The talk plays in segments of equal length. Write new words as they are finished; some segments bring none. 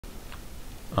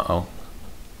Uh-oh.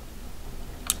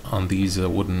 On these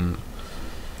wooden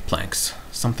planks.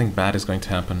 Something bad is going to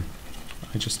happen.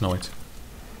 I just know it.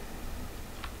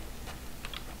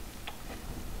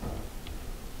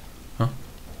 Huh?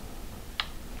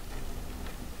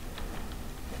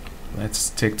 Let's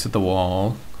stick to the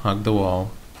wall. Hug the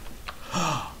wall.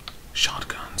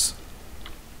 Shotguns.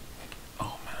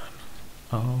 Oh man.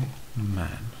 Oh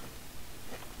man.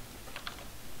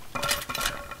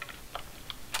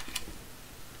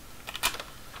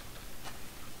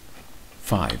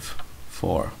 Five,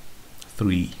 4,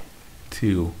 3,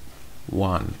 2,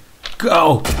 1,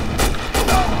 go!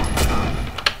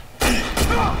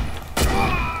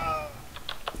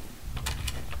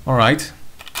 Alright.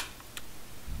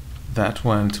 That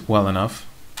went well enough.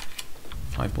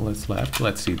 5 bullets left.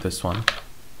 Let's see this one.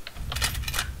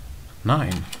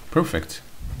 9. Perfect.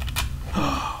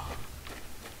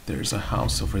 There's a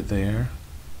house over there.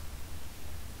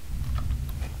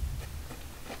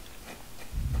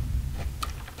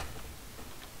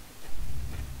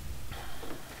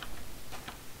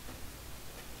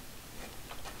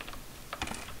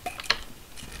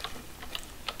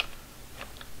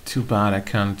 Too bad I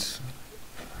can't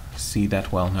see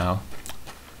that well now.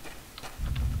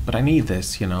 But I need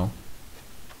this, you know.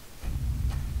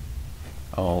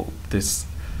 Oh, this...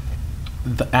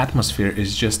 The atmosphere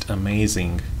is just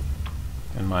amazing,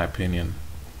 in my opinion.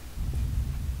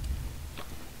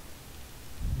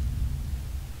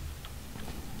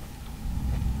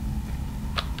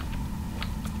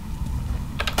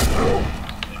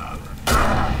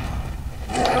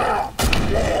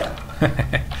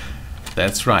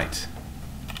 That's right.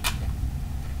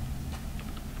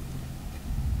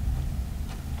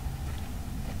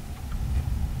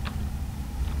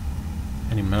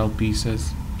 Any metal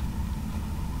pieces?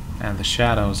 And the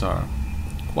shadows are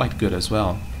quite good as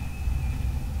well.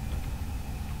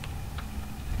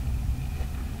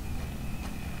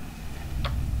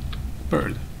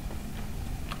 Bird.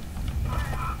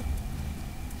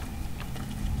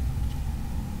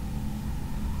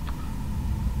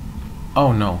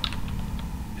 Oh no.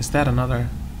 Is that another?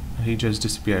 He just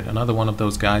disappeared. Another one of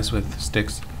those guys with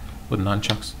sticks, with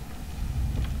nunchucks.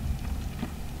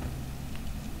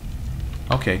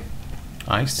 Okay.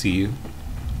 I see you.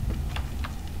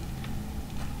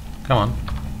 Come on.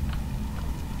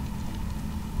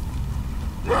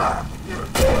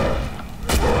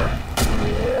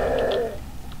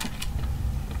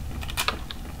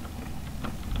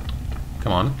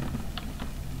 Come on.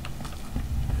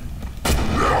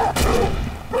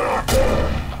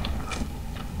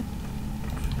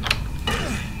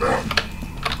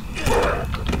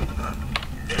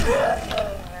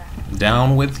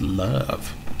 Down with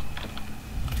love.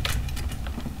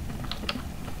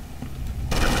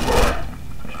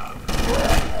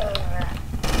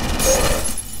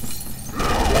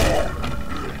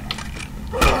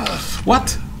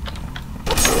 What?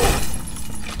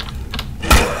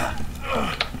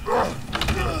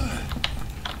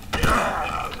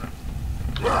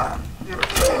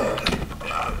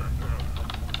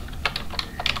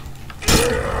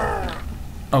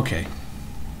 Okay.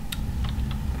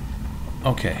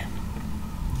 Okay.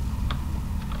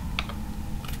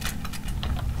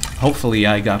 Hopefully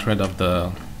I got rid of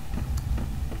the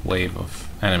wave of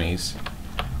enemies.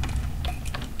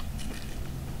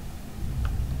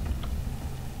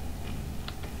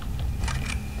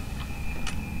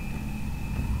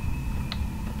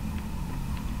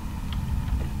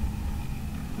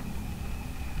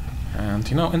 And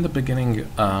you know, in the beginning,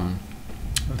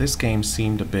 this game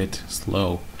seemed a bit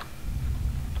slow,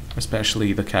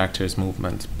 especially the character's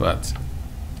movement, but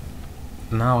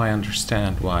now I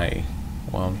understand why.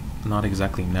 Well, not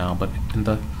exactly now, but in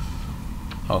the...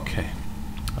 Okay,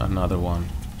 another one.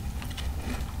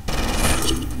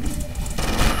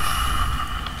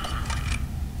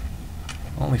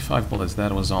 Only 5 bullets,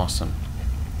 that was awesome.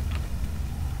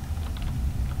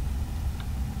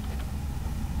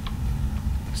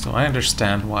 So I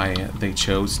understand why they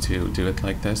chose to do it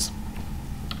like this.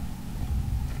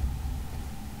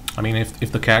 I mean,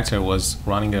 if the character was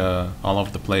running all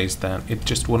over the place, then it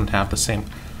just wouldn't have the same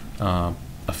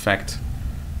effect,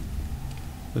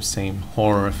 the same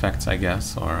horror effects, I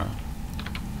guess, or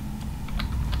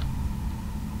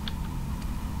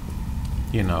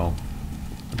you know,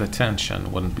 the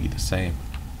tension wouldn't be the same.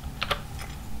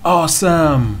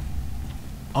 Awesome!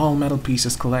 All metal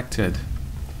pieces collected.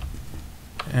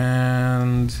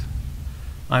 And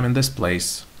I'm in this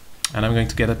place, and I'm going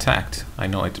to get attacked. I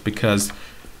know it because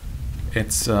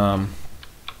it's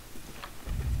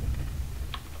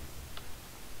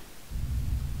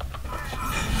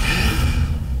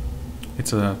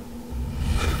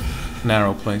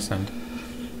narrow place and...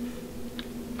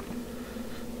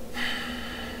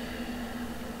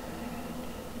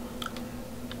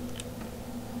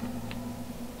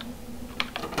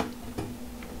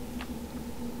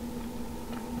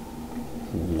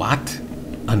 What?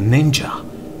 A ninja?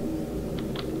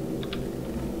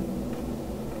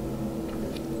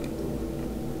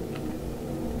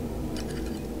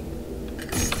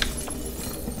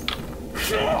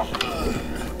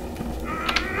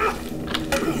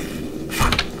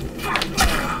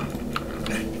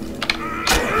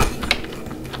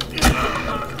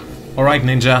 Alright,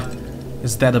 ninja.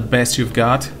 Is that the best you've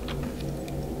got?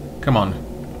 Come on.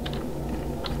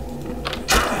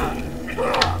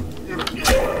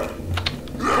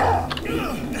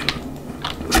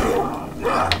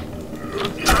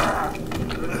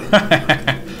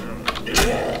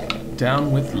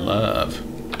 Down with love.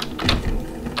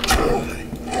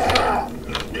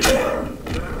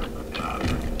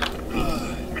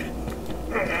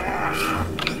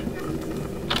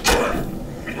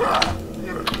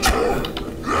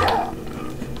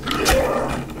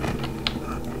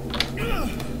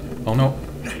 Oh no.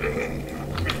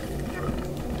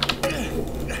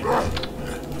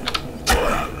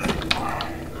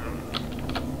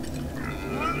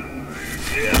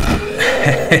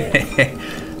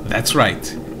 That's right.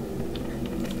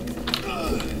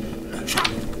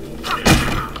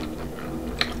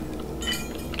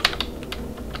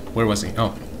 Where was he?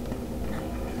 Oh.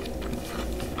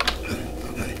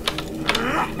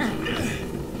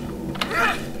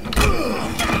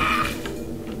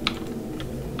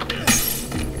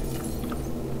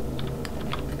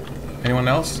 Anyone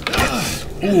else?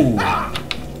 Ooh.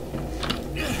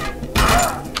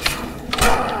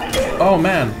 Oh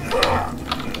man.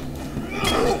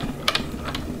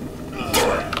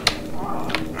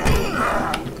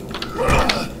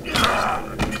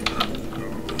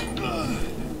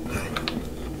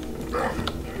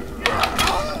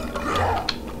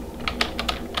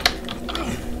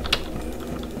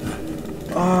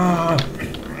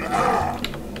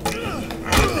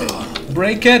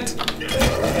 Break it!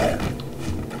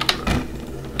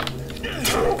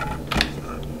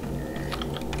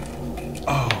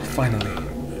 Oh, finally.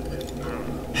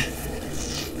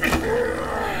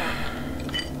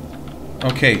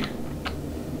 Okay.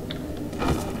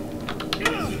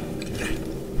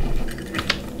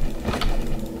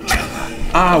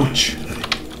 Ouch!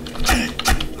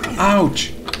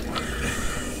 Ouch!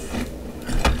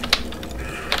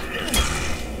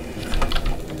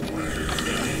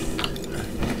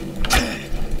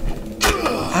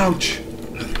 Ouch!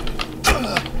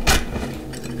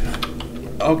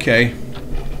 Okay.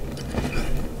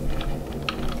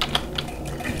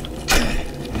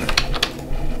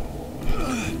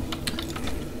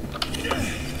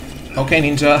 Okay,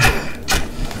 ninja.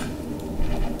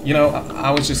 You know,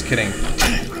 I was just kidding.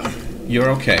 You're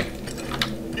okay.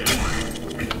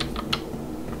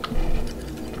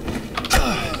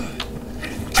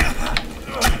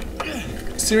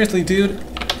 Seriously, dude?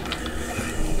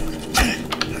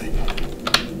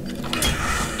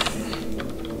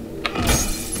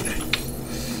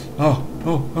 Oh,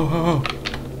 oh, oh, oh, oh.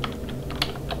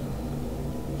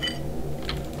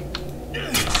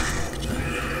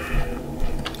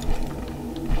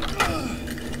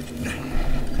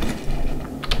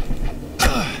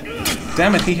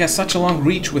 Damn it, he has such a long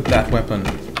reach with that weapon.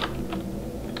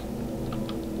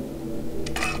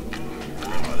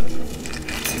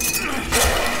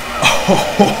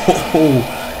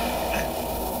 Oh,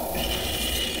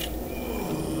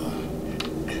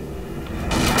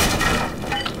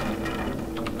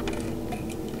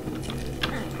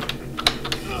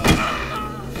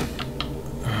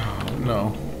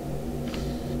 no.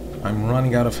 I'm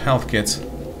running out of health kits.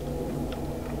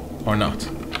 Or not.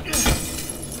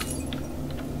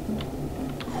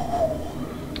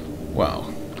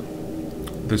 Wow.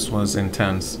 This was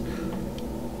intense.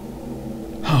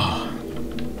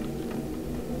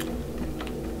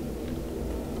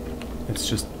 It's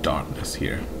just darkness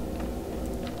here.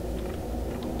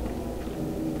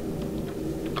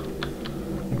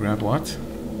 Grab what?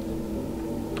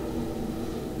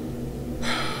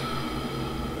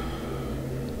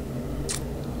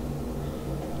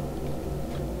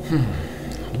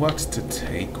 What to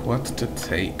take? What to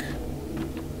take?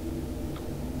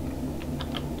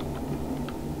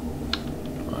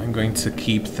 I'm going to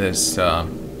keep this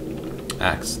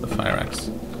axe, the fire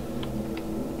axe.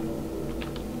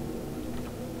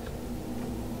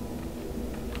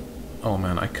 Oh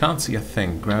man, I can't see a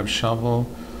thing. Grab shovel.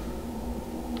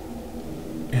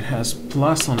 It has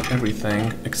plus on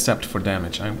everything except for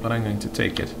damage, but I'm going to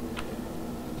take it.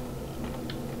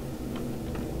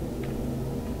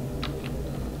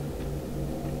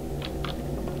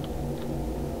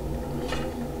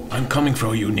 I'm coming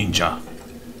for you, ninja.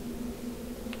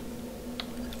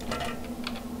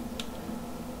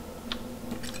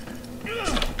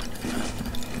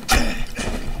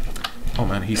 Oh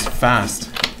man, he's fast.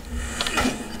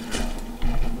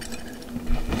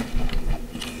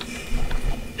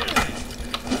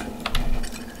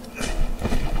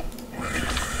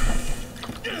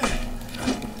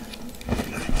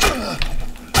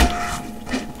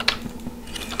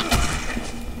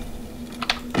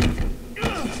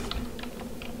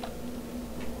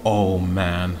 Oh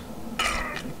man.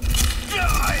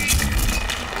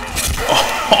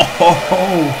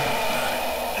 Oh.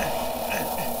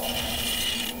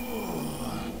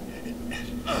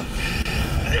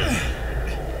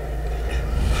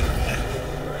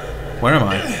 Where am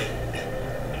I?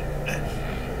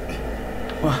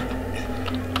 What?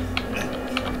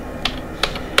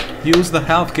 Use the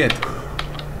health kit.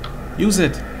 Use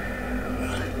it.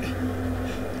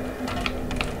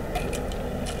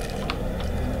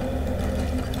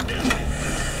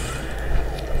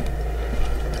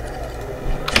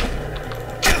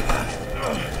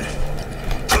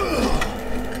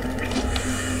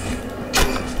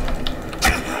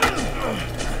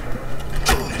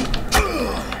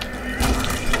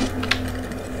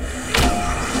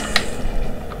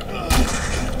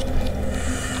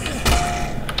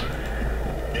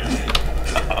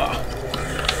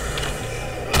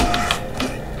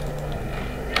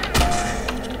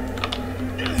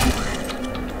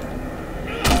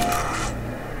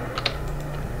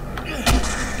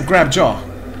 Grab jaw.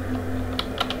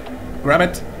 Grab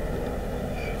it.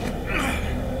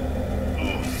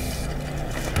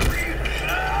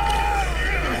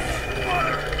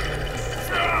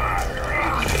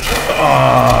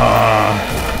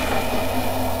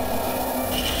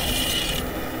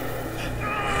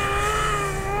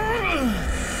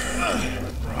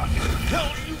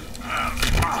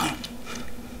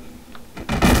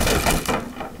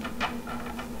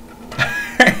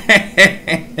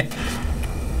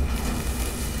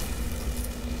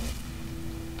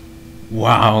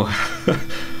 Wow.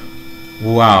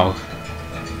 Wow.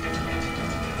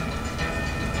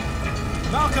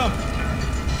 Malcolm!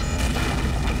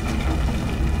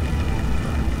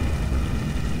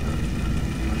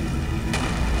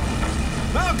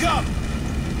 Malcolm!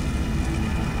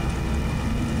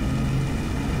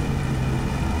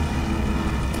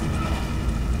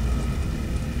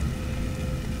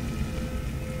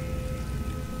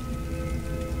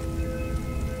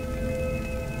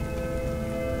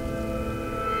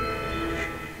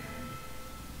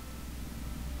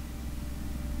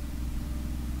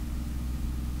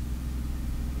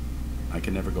 I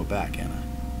can never go back, Anna.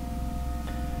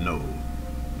 No,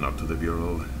 not to the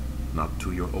Bureau, not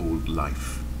to your old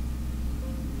life.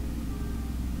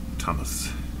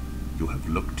 Thomas, you have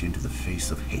looked into the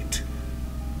face of hate,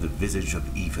 the visage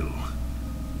of evil.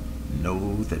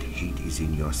 Know that hate is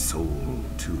in your soul,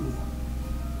 too.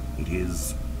 It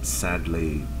is,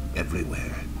 sadly,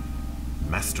 everywhere.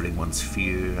 Mastering one's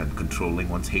fear and controlling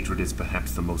one's hatred is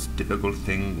perhaps the most difficult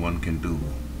thing one can do.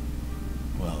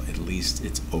 Well, at least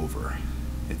it's over.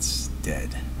 It's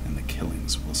dead, and the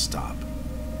killings will stop.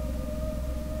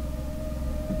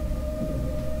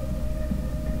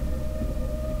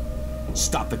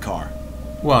 Stop the car.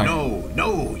 Why?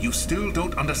 No, you still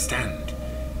don't understand.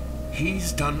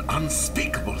 He's done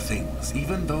unspeakable things,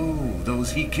 even though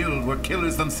those he killed were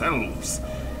killers themselves.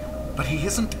 But he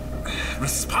isn't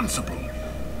responsible.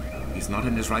 He's not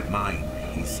in his right mind.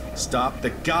 He's... Stop the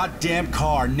goddamn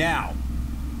car now!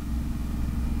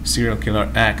 Serial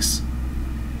killer X.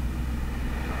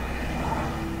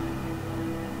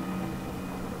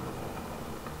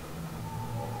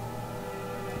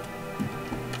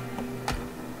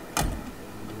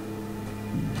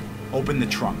 Open the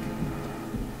trunk.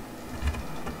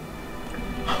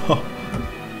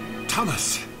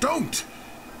 Thomas, don't!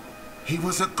 He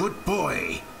was a good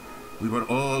boy. We were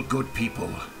all good people.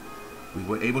 We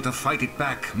were able to fight it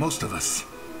back, most of us.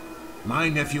 My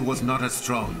nephew was not as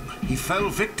strong. He fell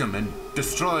victim and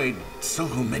destroyed so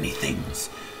many things.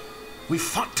 We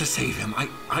fought to save him.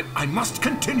 I must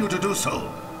continue to do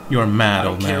so. You're mad, I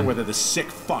old don't care man. whether the sick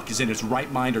fuck is in his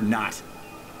right mind or not.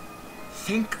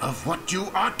 Think of what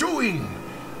you are doing.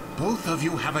 Both of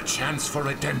you have a chance for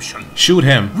redemption. Shoot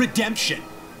him. Redemption!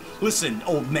 Listen,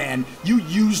 old man, you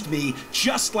used me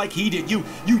just like he did. You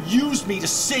used me to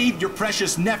save your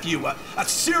precious nephew, a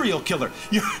serial killer.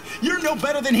 You're no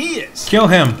better than he is. Kill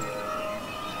him.